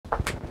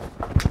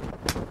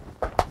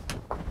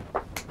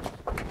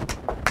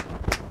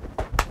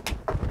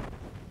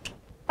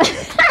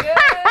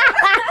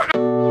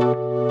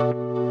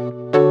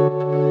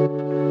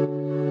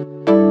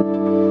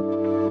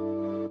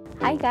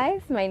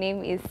my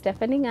name is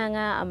Stephanie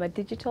Nganga. I'm a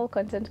digital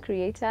content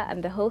creator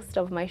and the host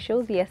of my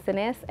show, The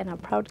SNS, and a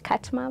proud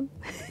cat mom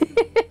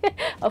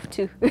of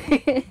 2.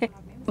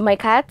 My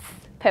cats,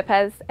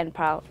 Peppers and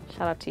Prowl.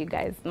 Shout out to you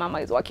guys. Mama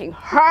is working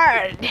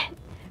hard.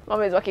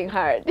 Mama is working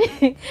hard.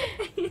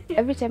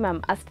 Every time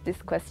I'm asked this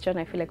question,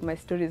 I feel like my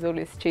story is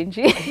always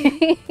changing.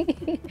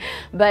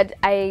 But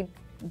I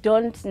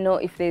don't know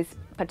if there's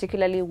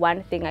particularly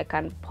one thing I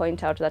can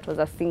point out that was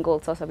a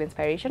single source of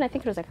inspiration. I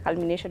think it was like a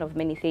culmination of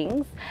many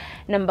things.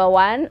 Number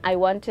one, I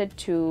wanted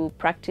to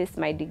practice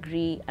my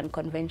degree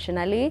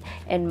unconventionally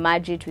and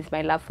merge it with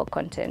my love for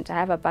content. I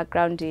have a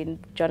background in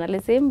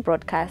journalism,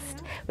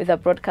 broadcast, with a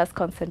broadcast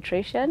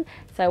concentration.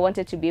 So I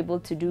wanted to be able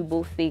to do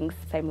both things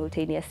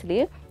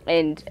simultaneously.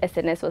 And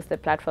SNS was the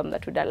platform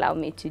that would allow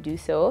me to do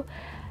so.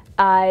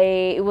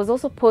 It was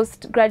also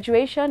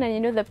post-graduation, and you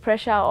know the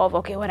pressure of,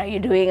 okay, what are you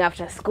doing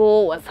after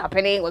school? What's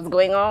happening? What's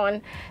going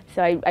on?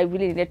 So I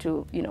really needed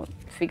to, you know,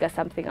 figure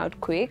something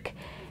out quick.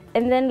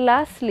 And then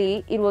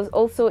lastly, it was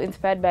also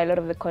inspired by a lot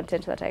of the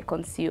content that I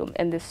consume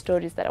and the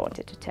stories that I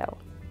wanted to tell.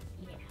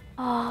 Yeah.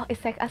 Oh,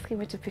 it's like asking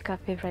me to pick a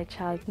favorite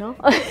child, no?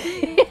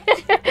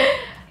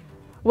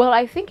 Well,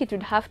 I think it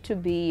would have to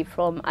be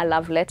from A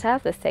Love Letter,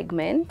 the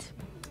segment.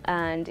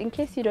 And in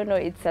case you don't know,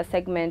 it's a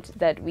segment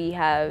that we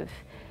have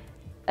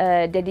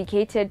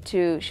dedicated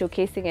to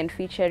showcasing and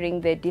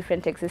featuring the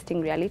different existing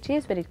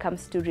realities when it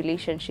comes to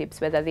relationships,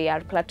 whether they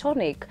are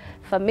platonic,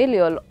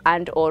 familial,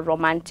 and or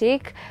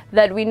romantic,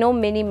 that we know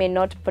many may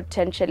not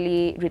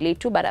potentially relate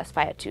to but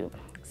aspire to.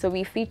 So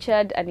we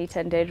featured Anita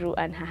Nderu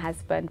and her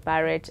husband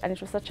Barrett, and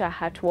it was such a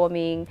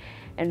heartwarming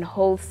and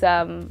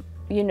wholesome,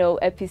 you know,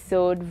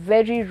 episode,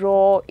 very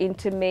raw,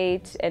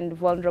 intimate, and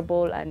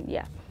vulnerable, and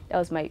yeah, that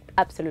was my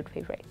absolute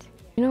favorite.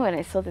 You know, when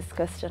I saw this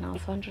question, I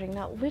was wondering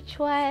now, which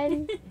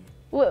one?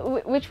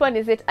 Which one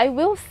is it? I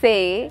will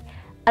say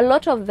a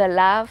lot of the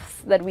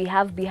laughs that we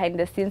have behind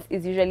the scenes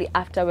is usually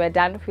after we're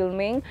done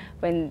filming,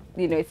 when,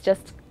 you know, it's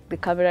just the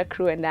camera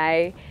crew and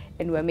I,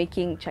 and we're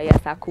making chaya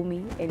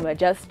sakumi and we're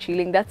just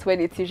chilling. That's when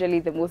it's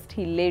usually the most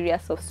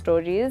hilarious of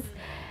stories.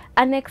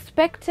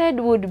 Unexpected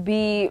would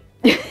be,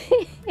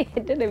 I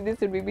don't know if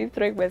this would be me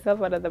throwing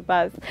myself under the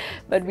bus,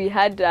 but we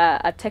had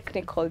a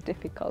technical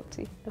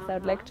difficulty, as I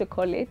would like to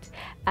call it,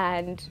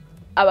 and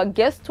our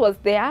guest was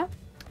there,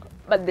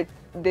 but the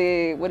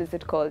what is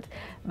it called?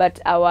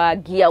 But our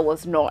gear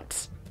was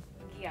not.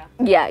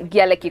 Yeah,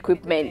 gear like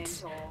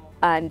equipment.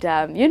 And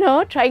you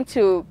know, trying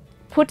to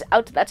put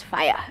out that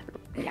fire.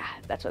 Yeah,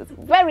 that was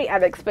very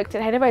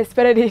unexpected. I never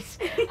expected it.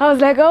 I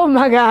was like, oh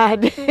my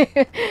God.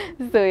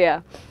 So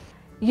yeah.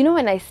 You know,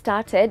 when I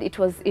started, it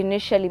was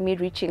initially me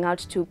reaching out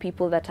to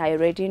people that I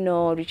already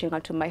know, reaching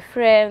out to my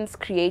friends,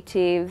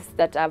 creatives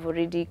that I've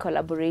already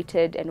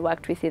collaborated and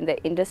worked with in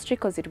the industry,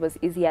 because it was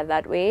easier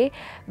that way.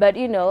 But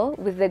you know,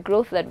 with the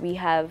growth that we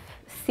have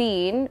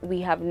seen,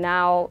 we have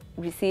now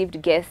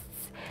received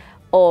guests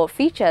or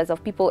features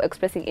of people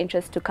expressing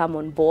interest to come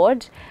on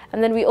board.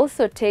 And then we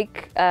also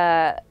take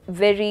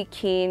very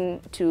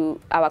keen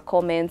to our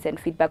comments and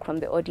feedback from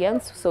the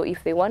audience. So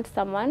if they want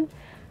someone,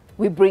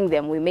 we bring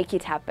them, we make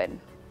it happen.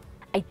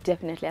 It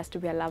definitely has to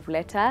be a love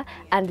letter,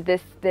 and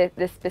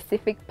the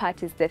specific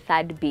part is the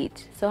third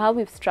beat. So how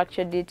we've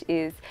structured it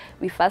is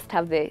we first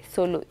have the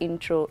solo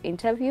intro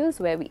interviews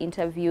where we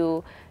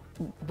interview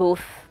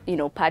both, you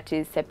know,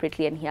 parties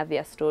separately and hear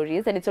their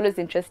stories, and it's always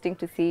interesting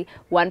to see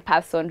one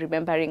person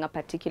remembering a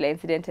particular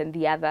incident and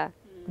the other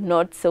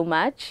not so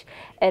much.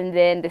 And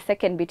then the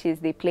second bit is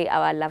they play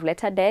our love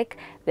letter deck.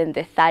 Then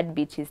the third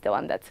bit is the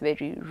one that's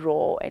very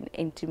raw and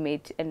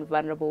intimate and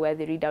vulnerable, where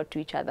they read out to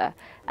each other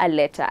a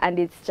letter, and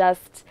it's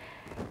just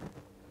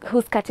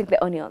who's cutting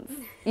the onions,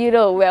 you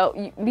know. Well,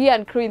 me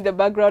and crew in the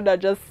background are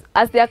just,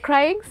 as they're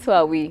crying, so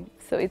are we.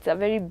 So it's a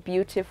very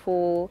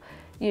beautiful,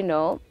 you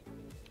know,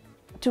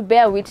 to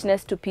bear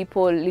witness to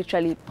people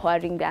literally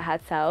pouring their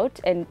hearts out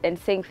and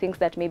saying things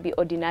that maybe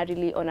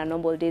ordinarily on a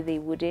normal day they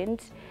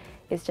wouldn't.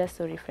 It's just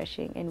so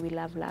refreshing, and we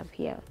love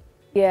here.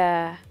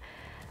 Yeah.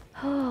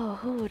 Oh,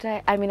 who would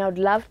I mean, I would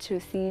love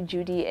to see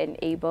Judy and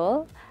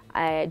Abel.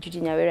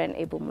 Judy Nyeri and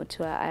Abel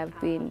Mutua. I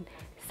have been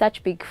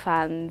such big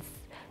fans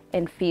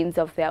and fiends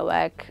of their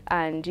work,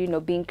 and you know,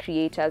 being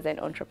creators and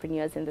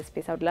entrepreneurs in the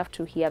space, I would love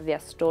to hear their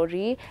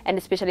story, and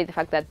especially the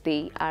fact that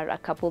they are a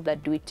couple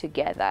that do it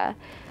together.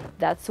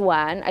 That's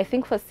one. I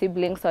think for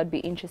siblings, I'd be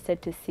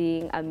interested to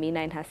seeing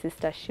Amina and her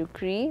sister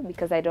Shukri,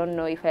 because I don't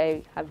know if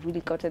I have really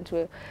gotten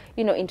to,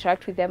 you know,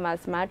 interact with them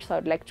as much, so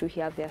I'd like to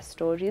hear their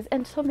stories,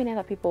 and so many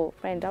other people.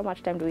 Friend, how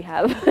much time do we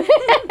have?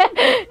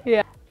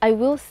 Yeah. I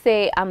will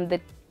say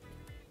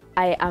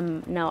I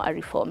am now a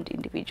reformed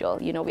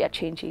individual. You know, we are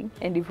changing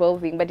and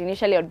evolving, but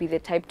initially I would be the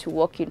type to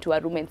walk into a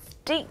room and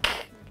stick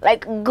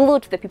like glue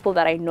to the people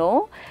that I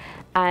know.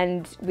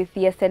 And with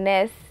the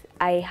SNS,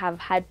 I have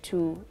had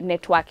to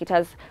network. It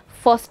has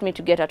forced me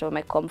to get out of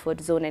my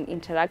comfort zone and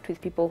interact with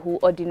people who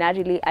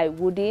ordinarily I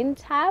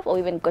wouldn't have or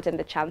even gotten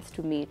the chance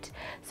to meet.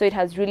 So it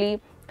has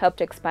really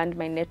helped expand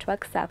my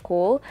network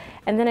circle.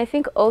 And then I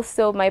think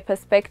also my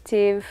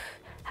perspective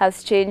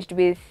has changed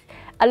with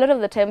a lot of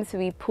the times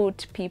we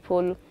put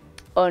people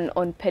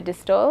on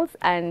pedestals,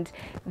 and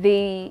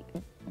they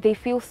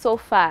feel so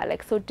far,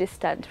 like so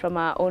distant from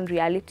our own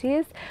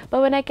realities.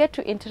 But when I get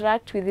to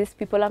interact with these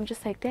people, I'm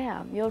just like,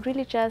 damn, you're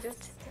really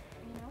just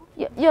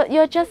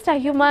you're just a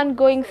human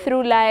going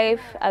through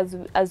life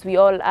as we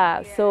all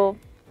are. So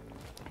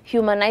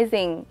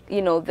humanizing,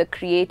 you know, the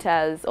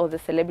creators or the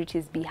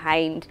celebrities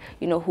behind,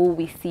 you know, who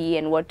we see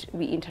and what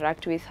we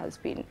interact with it's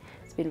been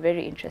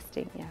very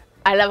interesting. Yeah,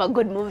 I love a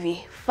good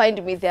movie.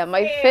 Find me there.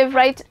 My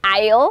favorite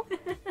aisle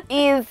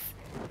is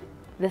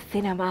the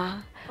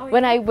cinema. Oh,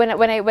 when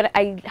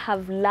I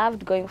have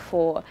loved going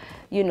for,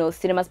 you know,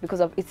 cinemas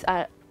because of it's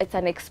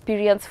an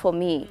experience for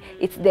me.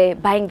 It's the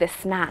buying the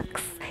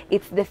snacks,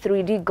 it's the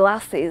 3D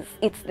glasses,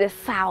 it's the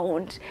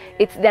sound,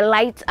 it's the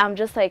light. I'm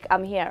just like,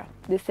 I'm here.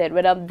 They said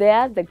when I'm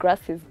there, the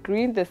grass is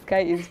green, the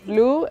sky is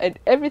blue, and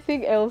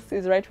everything else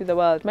is right with the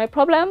world. My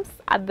problems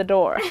at the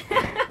door.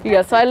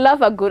 Yeah, so I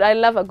love a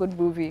good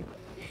movie.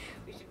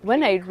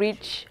 When I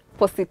reach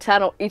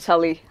Positano,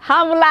 Italy,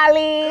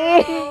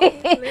 Hamlali,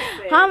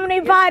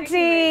 Hamni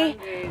party,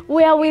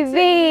 we are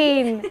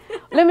within.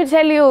 Let me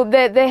tell you,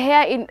 the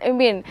hair in, I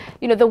mean,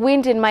 you know, the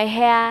wind in my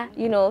hair,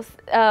 you know,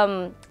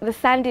 the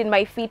sand in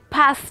my feet,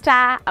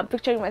 pasta. I'm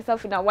picturing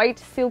myself in a white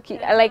silky,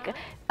 like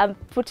I'm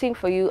picturing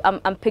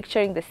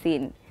the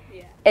scene.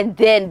 Yeah. And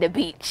then the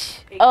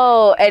beach. Exactly.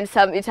 Oh, and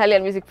some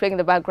Italian music playing in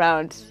the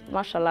background.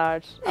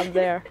 Mashallah, I'm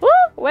there. Woo!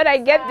 When I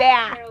get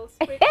there,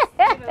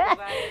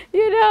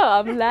 you know,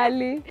 I'm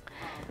lally.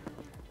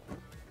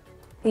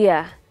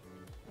 Yeah.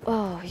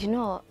 Oh, you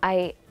know,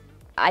 I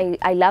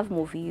love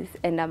movies,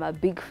 and I'm a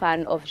big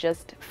fan of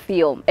just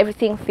film.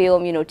 Everything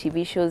film, you know,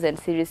 TV shows and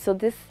series. So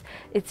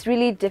it's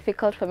really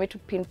difficult for me to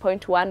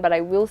pinpoint one, but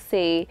I will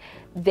say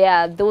there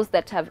are those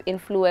that have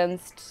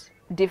influenced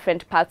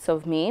different parts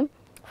of me.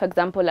 For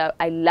example,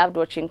 I loved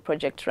watching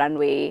Project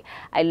Runway.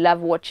 I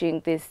love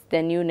watching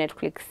the new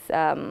Netflix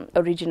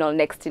original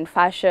Next in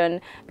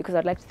Fashion, because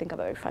I'd like to think I'm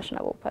a very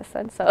fashionable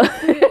person. So,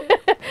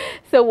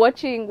 so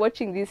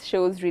watching these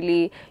shows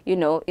really, you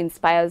know,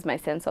 inspires my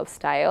sense of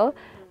style.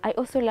 I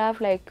also love,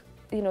 like,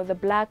 you know, the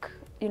black,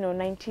 you know,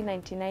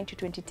 1999 to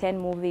 2010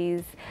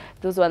 movies,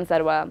 those ones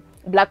that were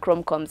black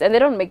rom-coms, and they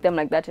don't make them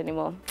like that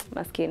anymore,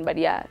 maskin. But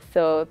yeah,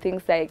 so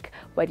things like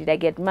Why Did I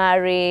Get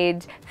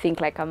Married, Think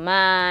Like a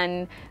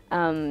Man,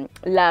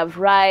 Love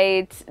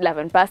Right, Love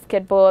and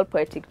Basketball,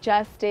 Poetic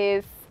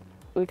Justice.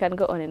 We can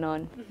go on and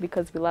on,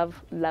 because we love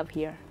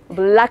here.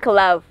 Black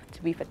love,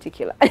 to be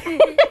particular.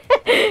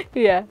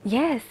 Yeah.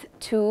 Yes,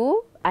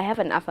 two, I have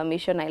an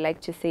affirmation I like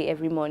to say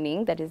every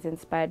morning that is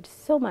inspired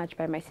so much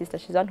by my sister.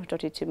 She's the one who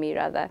taught it to me,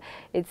 rather.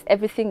 It's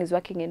everything is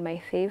working in my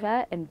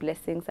favor and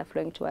blessings are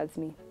flowing towards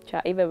me.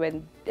 Even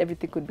when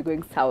everything could be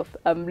going south,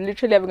 I'm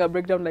literally having a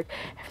breakdown, like,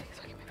 everything's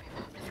working in my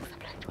favor, blessings are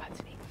flowing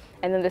towards me.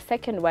 And then the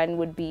second one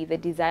would be the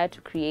desire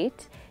to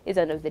create is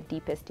one of the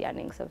deepest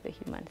yearnings of the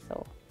human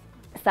soul.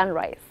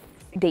 Sunrise.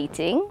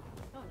 Dating.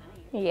 Oh,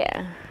 nice.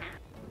 Yeah.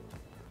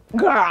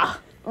 Girl.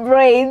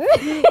 Braids.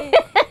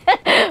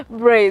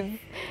 Braids.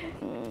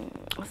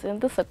 So in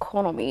this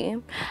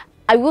economy,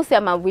 I will say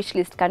I'm a wish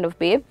list kind of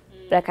babe.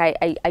 Like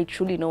I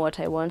truly know what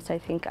I want. So I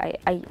think I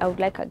would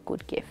like a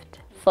good gift,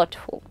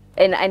 thoughtful,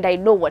 and I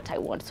know what I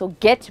want. So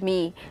get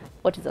me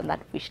what is on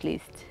that wish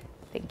list.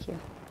 Thank you.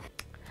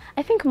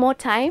 I think more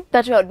time.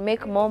 That way I would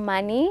make more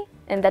money,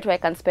 and that way I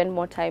can spend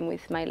more time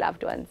with my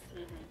loved ones.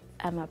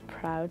 I'm a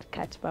proud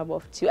cat mom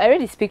of two. I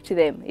already speak to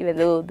them, even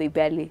though they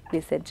barely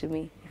listen to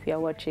me. If you're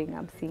watching,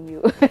 I'm seeing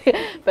you.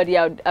 But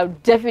yeah, I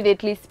would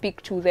definitely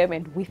speak to them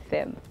and with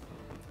them.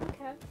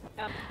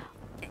 Okay.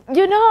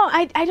 You know,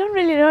 I don't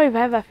really know if I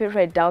have a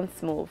favorite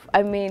dance move.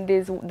 I mean,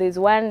 there's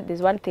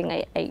one thing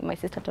my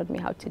sister taught me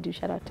how to do.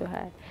 Shout out to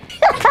her.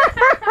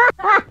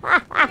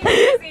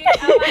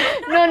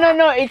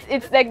 No.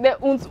 It's like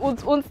the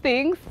uns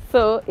things.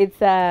 So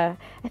it's I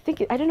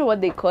think I don't know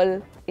what they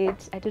call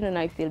it. I don't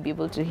know if they'll be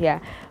able to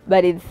hear,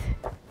 but it's.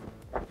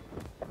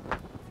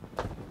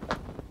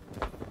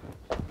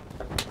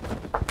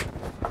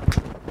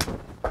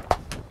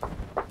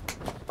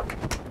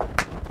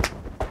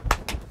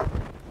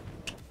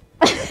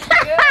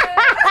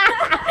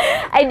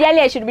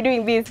 Ideally, I should be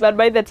doing this, but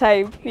by the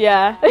time,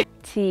 yeah.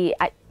 Tea,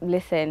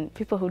 listen,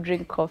 people who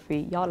drink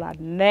coffee, y'all are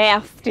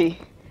nasty.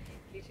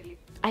 Literally.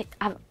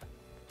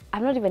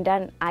 I've not even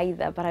done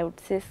either, but I would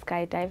say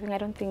skydiving. I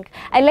don't think,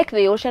 I like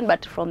the ocean,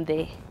 but from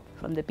the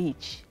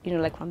beach, you know,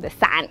 like from the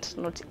sand,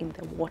 not in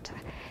the water.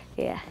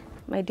 Yeah,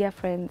 my dear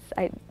friends,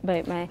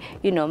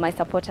 my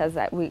supporters,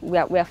 we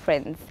are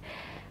friends.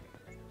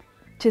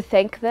 To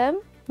thank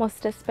them,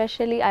 most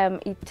especially, I am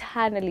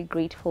eternally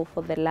grateful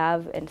for the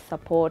love and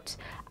support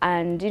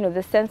and, you know,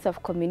 the sense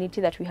of community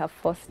that we have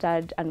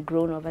fostered and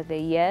grown over the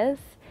years,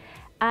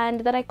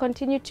 and that I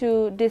continue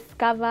to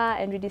discover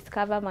and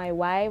rediscover my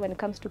why when it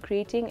comes to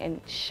creating,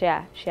 and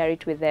share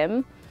it with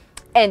them.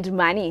 And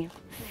money,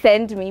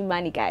 send me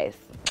money, guys.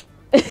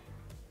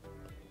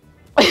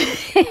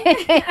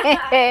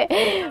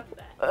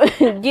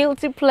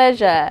 Guilty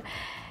pleasure.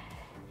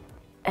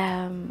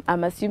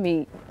 I'm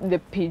assuming the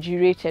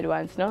PG-rated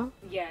ones, no?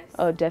 Yes.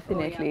 Oh,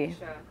 definitely.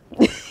 Oh,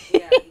 yeah, sure.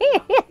 Yeah,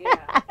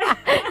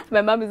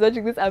 my mom is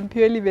watching this, I'm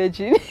purely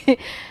virgin.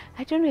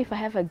 I don't know if I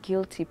have a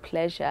guilty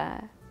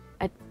pleasure.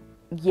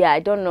 Yeah, I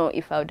don't know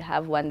if I would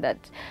have one that,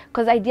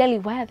 because ideally,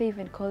 why are they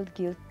even called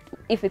guilt?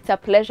 If it's a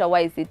pleasure,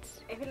 why is it?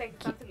 I feel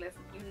like something like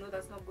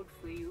that's not good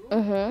for you,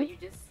 but you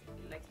just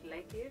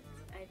like it.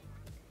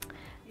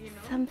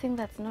 Something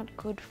that's not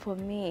good for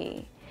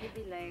me.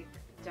 Maybe like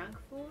junk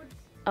food.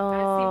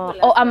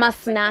 Oh, I'm a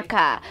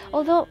snacker.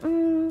 Although,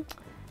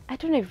 I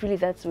don't know if really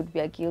that would be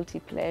a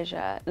guilty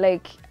pleasure.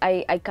 Like,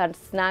 I can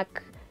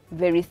snack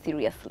very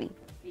seriously.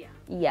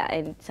 Yeah,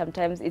 and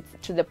sometimes it's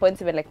to the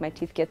point even like my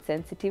teeth get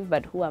sensitive,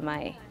 but who am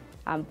I?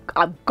 I'm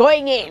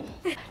going in.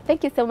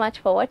 Thank you so much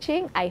for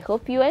watching. I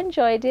hope you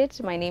enjoyed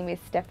it. My name is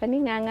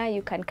Stephanie Nganga.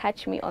 You can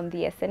catch me on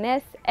the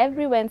SNS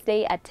every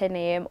Wednesday at 10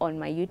 a.m. on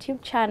my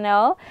YouTube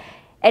channel.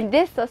 And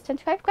this was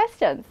 25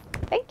 questions.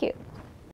 Thank you.